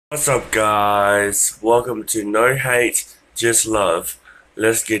What's up, guys? Welcome to No Hate, Just Love.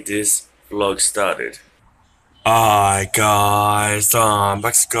 Let's get this vlog started. Alright, guys.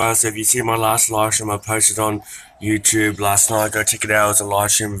 Guys, if you see my last live stream I posted on YouTube last night, go check it out. It was a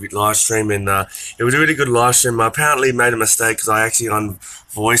live stream, and it was a really good live stream. I apparently made a mistake because I actually I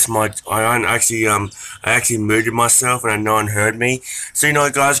actually muted myself, and no one heard me. So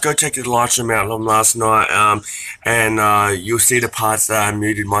guys, go check the live stream out from last night. And you'll see the parts that I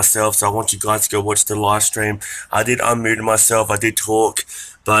muted myself. So I want you guys to go watch the live stream. I did unmute myself. I did talk.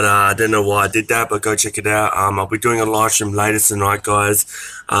 But I don't know why I did that, but go check it out. I'll be doing a live stream later tonight, guys.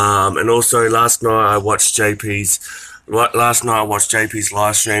 And also last night I watched JP's live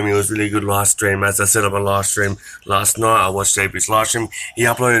stream. It was a really good live stream. As I said on my live stream last night, I watched JP's live stream. He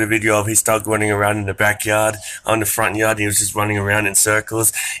uploaded a video of his dog running around in the backyard, on the front yard. He was just running around in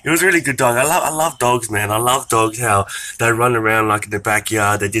circles. It was a really good dog. I love dogs, man. I love dogs, how they run around like in the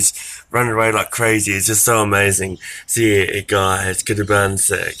backyard. They just run away like crazy. It's just so amazing. See it, guys. Good to be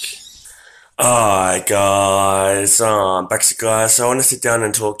sick. Alright, guys, back to guys. So I want to sit down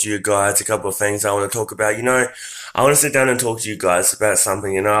and talk to you guys. A couple of things I want to talk about. I want to sit down and talk to you guys about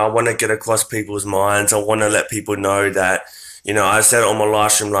something. I want to get across people's minds. I want to let people know that, I said it on my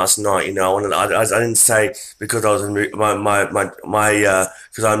live stream last night. I didn't say because I was in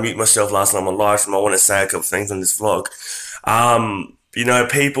because I mute myself last night on my live stream. I want to say a couple of things on this vlog.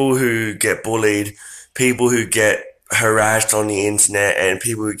 People who get bullied, people who get harassed on the internet, and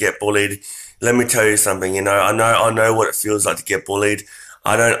people who get bullied. Let me tell you something, I know what it feels like to get bullied.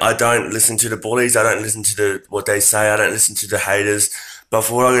 I don't listen to the bullies. I don't listen to what they say. I don't listen to the haters. But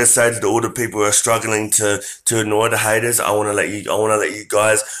for what I'm gonna say to all the people who are struggling to ignore the haters, I wanna let you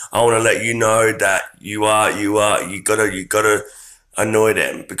know that you gotta annoy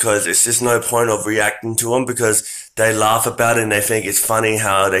them, because it's just no point of reacting to them, because they laugh about it and they think it's funny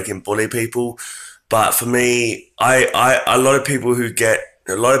how they can bully people. But for me, a lot of people who get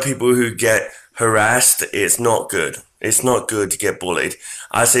harassed, it's not good. It's not good to get bullied.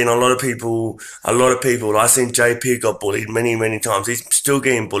 I've seen a lot of people, I've seen JP got bullied many, many times. He's still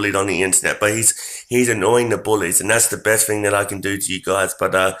getting bullied on the internet, but he's annoying the bullies, and that's the best thing that I can do to you guys.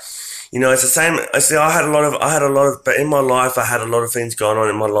 But, it's the same. But in my life, I had a lot of things going on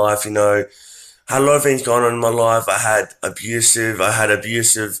in my life, had a lot of things going on in my life. I had abusive,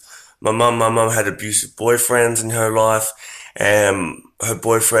 my mum had abusive boyfriends in her life, and her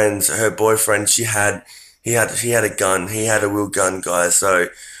boyfriend, he had a gun. He had a real gun, guys. So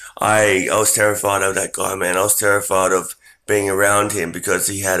I was terrified of that guy, man. I was terrified of being around him because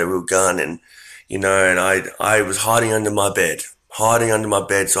he had a real gun, and I was hiding under my bed,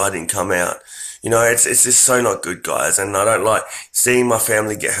 so I didn't come out. It's just so not good, guys, and I don't like seeing my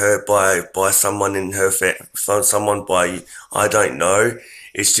family get hurt by someone in someone by I don't know.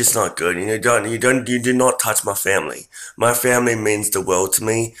 It's just not good. You do not touch my family. My family means the world to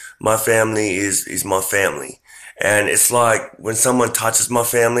me. My family is my family. And it's like when someone touches my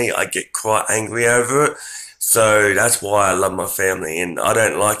family, I get quite angry over it. So that's why I love my family, and I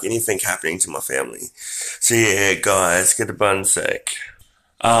don't like anything happening to my family. So yeah, guys, get a bun sec.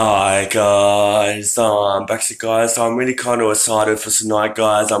 Alright, guys, back to guys. So I'm really kind of excited for tonight,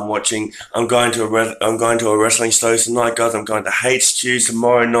 guys. I'm going to a wrestling show tonight, guys. I'm going to HQ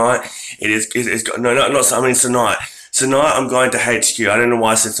tomorrow night. Tonight. Tonight I'm going to HQ. I don't know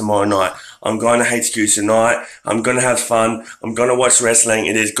why I said tomorrow night. I'm going to HQ tonight. I'm going to have fun. I'm going to watch wrestling.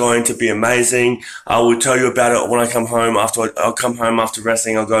 It is going to be amazing. I will tell you about it when I come home. I'll come home after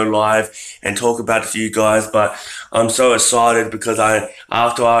wrestling. I'll go live and talk about it to you guys. But I'm so excited because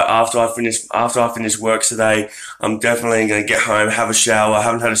after I finish work today, I'm definitely going to get home, have a shower. I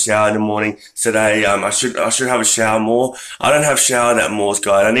haven't had a shower in the morning today. I should have a shower more. I don't have shower that more,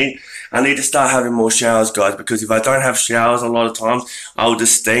 guys. I need to start having more showers, guys, because if I don't have showers a lot of times, I will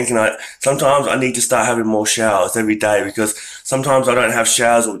just stink. And sometimes I need to start having more showers every day, because sometimes I don't have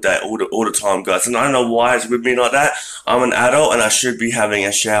showers all the time, guys. And I don't know why it's with me like that. I'm an adult and I should be having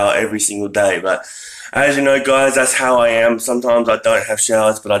a shower every single day. But as you know, guys, that's how I am. Sometimes I don't have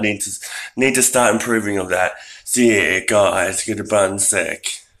showers, but I need to start improving of that. So yeah, guys, get a bun sec.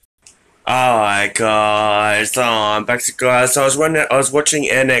 Alright, guys, back to guys. So I was watching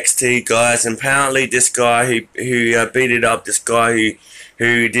NXT, guys, and apparently this guy who beat up this guy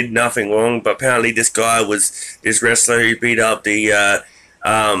who did nothing wrong, but apparently this guy was this wrestler who beat up the guy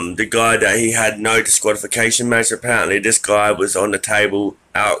that he had no disqualification match. Apparently this guy was on the table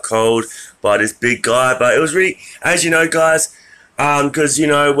out cold by this big guy, but it was really, as you know, guys, because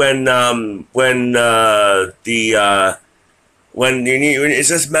when it's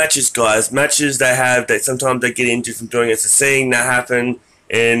just matches, guys. Matches they have that sometimes they get injured from doing it. It's a thing that happen.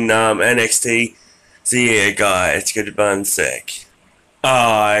 in NXT. So yeah, guys, good to one sec.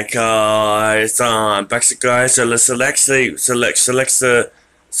 Alright, guys, back to guys. So let's select the.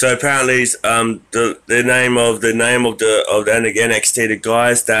 So apparently, the name of the NXT, the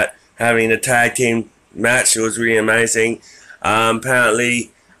guys that having the tag team match, it was really amazing.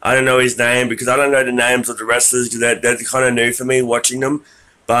 Apparently, I don't know his name because I don't know the names of the wrestlers because they're kind of new for me watching them.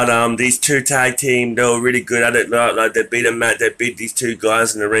 But these two tag team, they were really good at it. Like they beat these two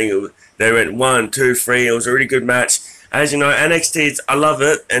guys in the ring. They went 1, 2, 3. It was a really good match. As you know, NXT, I love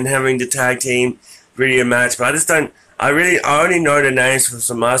it, and having the tag team really a match. But I just don't. I only know the names from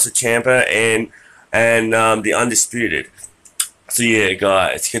Tommaso Ciampa and the Undisputed. So yeah,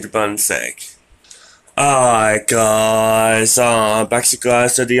 guys, get the bun sec. Alright, guys, back to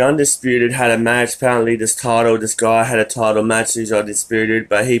guys. So the Undisputed had a match. Apparently, this guy had a title match. He's Undisputed,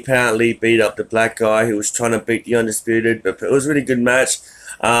 but he apparently beat up the black guy who was trying to beat the Undisputed. But it was a really good match.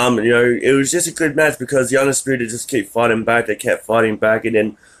 It was just a good match because the Undisputed just keep fighting back. They kept fighting back, and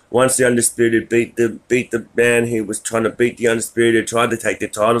then once the Undisputed beat the man who was trying to beat the Undisputed, tried to take the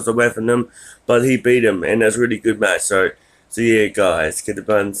titles away from them, but he beat him, and that's a really good match. So yeah, guys, get the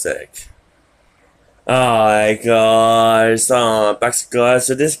bun sec. Alright, guys, back to guys.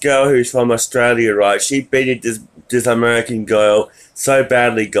 So this girl who's from Australia, right? She beat this American girl so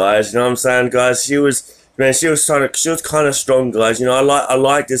badly, guys. You know what I'm saying, guys? She was kind of strong, guys. You know, I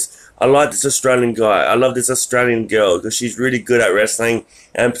like this Australian guy. I love this Australian girl because she's really good at wrestling.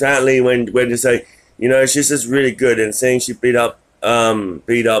 And apparently, when you say, you know, she's just really good. And seeing she beat up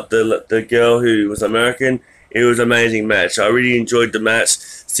the girl who was American, it was an amazing match. I really enjoyed the match.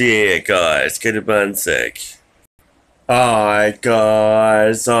 So yeah, guys, get a bun sec. Alright,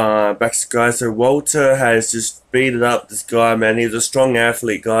 guys, back to guys. So Walter has just beaten up this guy, man. He was a strong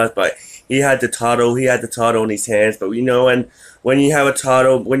athlete, guys, but he had the title in his hands. But you know, when you have a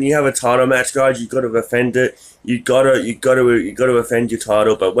title match, guys, you gotta defend it. You gotta defend your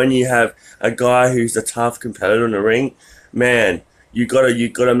title. But when you have a guy who's a tough competitor in the ring, man, you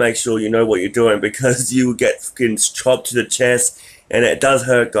gotta make sure you know what you're doing because you will get fucking chopped to the chest, and it does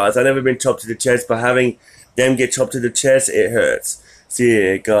hurt, guys. I've never been chopped to the chest, but having them get chopped to the chest, it hurts. So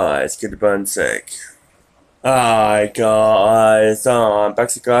yeah, guys, get the bun sec. Alright, guys, back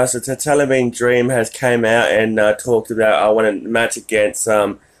to guys. So Television Dream has came out and talked about I want a match against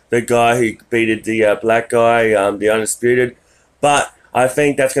the guy who beated the black guy, the Undisputed. But I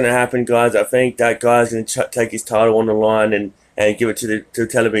think that's going to happen, guys. I think that guy's going to take his title on the line and give it to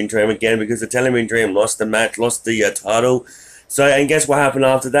Television Dream again because the Television Dream lost the match, lost the title. So, and guess what happened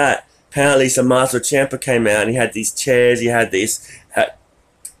after that? Apparently, Tommaso Ciampa came out and he had these chairs. He had this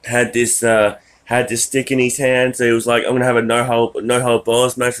stick in his hand. So he was like, "I'm gonna have a no hold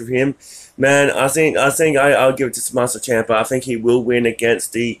bars match with him." Man, I think I'll give it to Tommaso Ciampa. I think he will win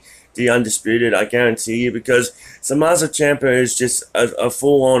against the Undisputed. I guarantee you because Tommaso Ciampa is just a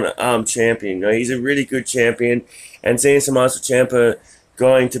full on champion. You know, he's a really good champion, and seeing Tommaso Ciampa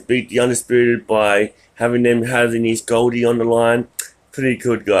going to beat the Undisputed by having his Goldie on the line, pretty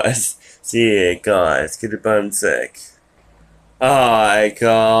good, guys. So yeah, guys, get a bun sec. Alright,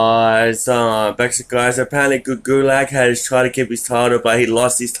 guys, back to guys. Apparently, Gulak has tried to keep his title, but he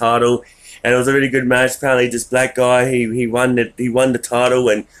lost his title, and it was a really good match. Apparently, this black guy, he won the title,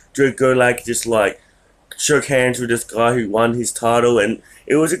 and Drew Gulak just like shook hands with this guy who won his title, and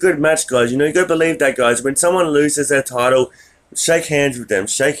it was a good match, guys. You know, you gotta believe that, guys. When someone loses their title, shake hands with them.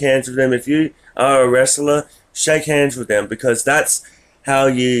 Shake hands with them. If you are a wrestler, shake hands with them because that's how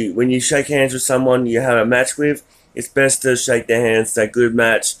when you shake hands with someone you have a match with, it's best to shake their hands. That good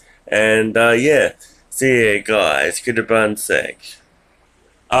match, and yeah. So yeah, guys, get a bun sec.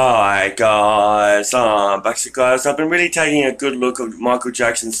 Alright, guys, back to guys. I've been really taking a good look at Michael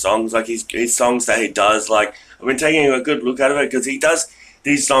Jackson's songs, like his songs that he does. Like I've been taking a good look at it because he does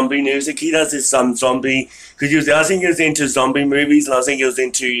these zombie music. He does this zombie because I think he was into zombie movies, and I think he was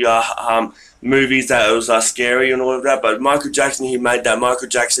into movies that was scary and all of that. But Michael Jackson, he made that Michael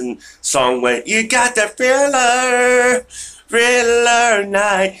Jackson song where you got the thriller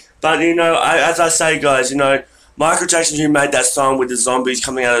night. But you know, as I say, guys, you know, Michael Jackson, who made that song with the zombies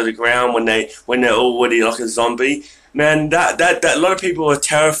coming out of the ground when they're already like a zombie. Man, that a lot of people were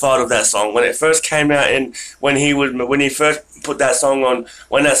terrified of that song when it first came out, and when he first put that song on,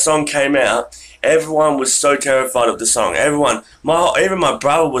 when that song came out, everyone was so terrified of the song. Even my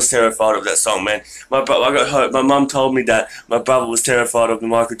brother was terrified of that song, man. My mum told me that my brother was terrified of the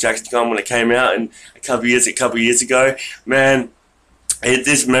Michael Jackson song when it came out, and a couple years ago, man.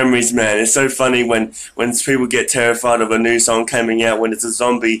 This memories, man. It's so funny when people get terrified of a new song coming out when it's a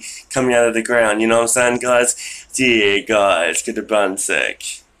zombie coming out of the ground. You know what I'm saying, guys? Yeah, guys, get the bun sec.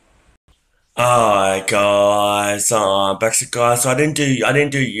 Alright guys, back to guys. So I didn't do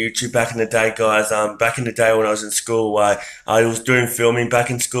YouTube back in the day, guys. Back in the day when I was in school, I was doing filming back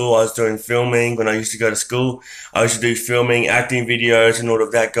in school. I was doing filming when I used to go to school. I used to do filming, acting videos, and all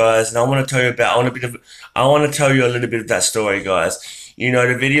of that, guys. And I want to tell you about. I want to tell you a little bit of that story, guys. You know,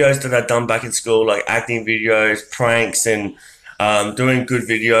 the videos that I've done back in school, like acting videos, pranks, and doing good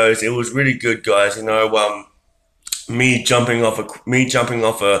videos. It was really good, guys. You know, me jumping off a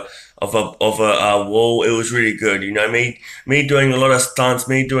wall. It was really good. You know, me doing a lot of stunts,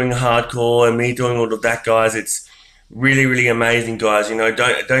 me doing hardcore, and me doing all of that, guys. It's really amazing, guys. You know,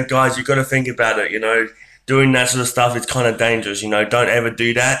 don't guys. You got to think about it. You know, doing that sort of stuff is kind of dangerous. You know, don't ever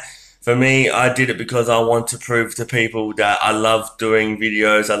do that. For me, I did it because I want to prove to people that I love doing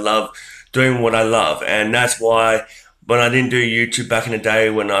videos. I love doing what I love, and that's why when I didn't do YouTube back in the day,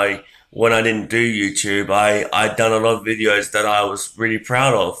 when I didn't do YouTube, I done a lot of videos that I was really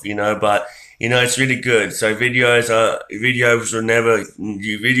proud of, you know, but you know, it's really good. So videos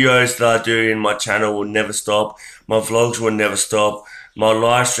that I do in my channel will never stop. My vlogs will never stop. My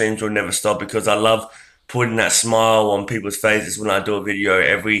live streams will never stop because I love putting that smile on people's faces when I do a video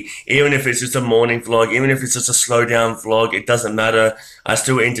even if it's just a morning vlog, even if it's just a slow down vlog, it doesn't matter. I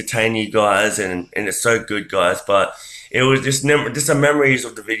still entertain you guys and it's so good, guys. But it was just the memories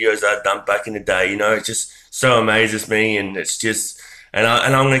of the videos I've done back in the day. You know, it just so amazes me, and it's just, I'm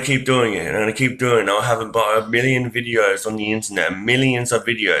gonna keep doing it, and I'm gonna keep doing it. I'll have about a million videos on the internet, millions of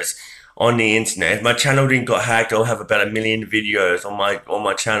videos on the internet. If my channel didn't got hacked, I'll have about a million videos on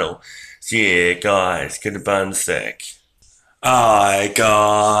my channel. So yeah, guys, get a bun sec. Alright,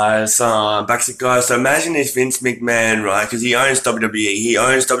 guys, back to guys. So imagine if Vince McMahon, right, because he owns WWE,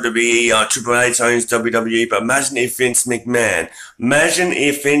 Triple H owns WWE, but imagine if Vince McMahon, because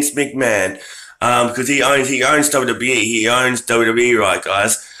he owns WWE, right,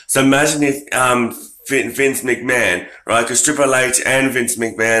 guys. So imagine if Vince McMahon, right, because Triple H and Vince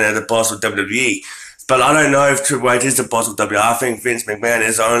McMahon are the boss of WWE. But I don't know if Triple H is the boss of WWE. I think Vince McMahon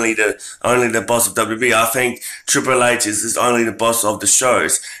is only the boss of WWE. I think Triple H is only the boss of the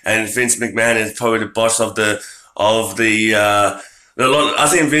shows, and Vince McMahon is probably the boss of I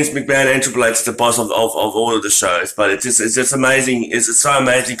think Vince McMahon and Triple H is the boss of all of the shows. But it's just amazing. It's so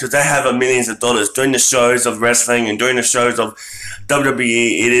amazing because they have millions of dollars doing the shows of wrestling and doing the shows of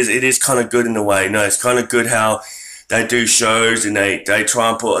WWE. It is kind of good in a way. No, it's kind of good how they do shows and they try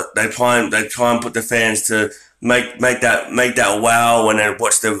and put the fans to make that wow when they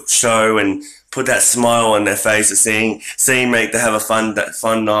watch the show and put that smile on their face and make they have a fun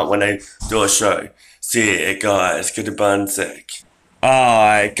night when they do a show. So yeah, guys, get a bun sec.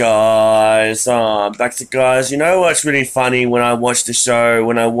 Alright, guys, back to guys. You know what's really funny when I watch the show,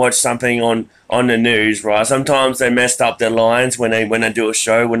 when I watch something on the news, right? Sometimes they messed up their lines when they do a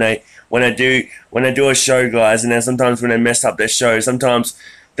show, when they do a show, guys, and then sometimes when they mess up their show, sometimes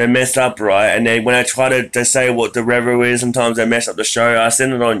they mess up, right? And when I try to say what the revo is, sometimes they mess up the show. I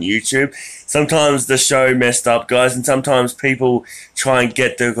send it on YouTube. Sometimes the show messed up, guys, and sometimes people try and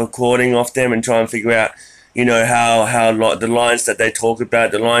get the recording off them and try and figure out, you know, how the lines that they talk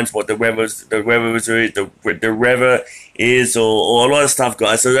about, the lines, what the rever is, or a lot of stuff,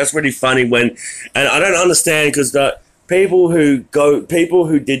 guys. So that's really funny and I don't understand because the people who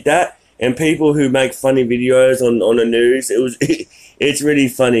did that and people who make funny videos on the news, it's really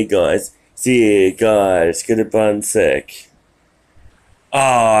funny, guys. See ya, guys, get a bun sec.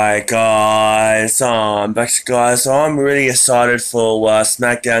 Alright, guys, back to guys. So I'm really excited for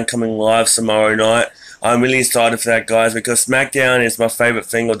SmackDown coming live tomorrow night. I'm really excited for that, guys, because SmackDown is my favorite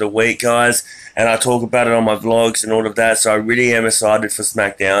thing of the week, guys, and I talk about it on my vlogs and all of that. So I really am excited for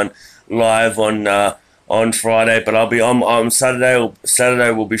SmackDown live on Friday. But I'll be on Saturday. Saturday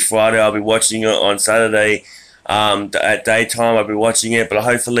will be Friday. I'll be watching it on Saturday. At daytime, I'll be watching it. But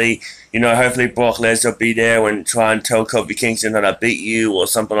hopefully Brock Lesnar will be there and try and tell Kofi Kingston that I beat you or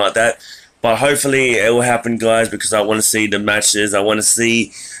something like that. But hopefully it will happen, guys, because I want to see the matches. I want to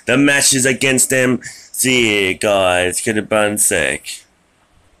see the matches against them. See ya, guys. Get a bun sec.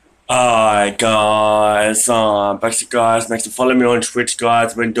 Alright, guys. Back to guys. Make sure to follow me on Twitch,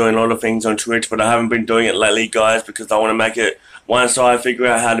 guys. I've been doing a lot of things on Twitch, but I haven't been doing it lately, guys, because I want to make it once I figure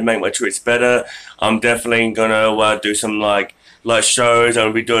out how to make my Twitch better. I'm definitely gonna do some like shows.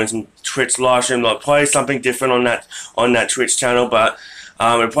 I'll be doing some Twitch live stream, like probably something different on that Twitch channel, but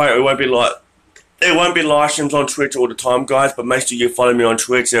it won't be like There won't be live streams on Twitch all the time, guys, but make sure you follow me on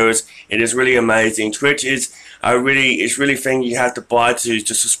Twitch. It is really amazing. Twitch is it's really thing you have to buy to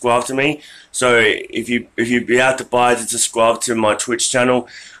subscribe to me. So if you be able to buy to subscribe to my Twitch channel,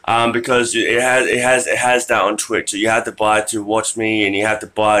 because it has that on Twitch. So you have to buy to watch me, and you have to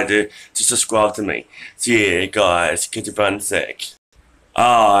buy to subscribe to me. So yeah, guys, get your bun sec.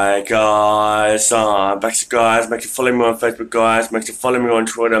 Alright guys, back to guys, make sure to follow me on Facebook guys, make sure to follow me on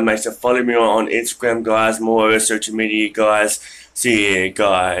Twitter, make sure to follow me on Instagram guys, more social media guys. See ya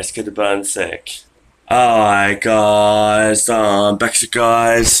guys, get the bun sec. Alright guys, back to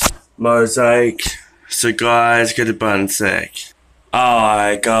guys, Mosaic. So guys, get the bun sec.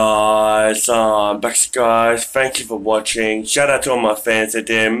 Alright guys, back to guys, thank you for watching, shout out to all my fans out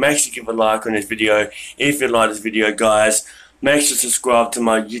there, make sure to give a like on this video if you like this video guys. Make sure to subscribe to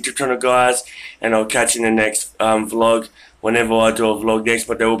my YouTube channel guys, and I'll catch you in the next vlog, whenever I do a vlog next,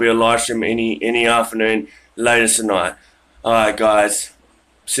 but there will be a live stream any afternoon, later tonight. Alright guys,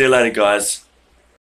 see you later guys.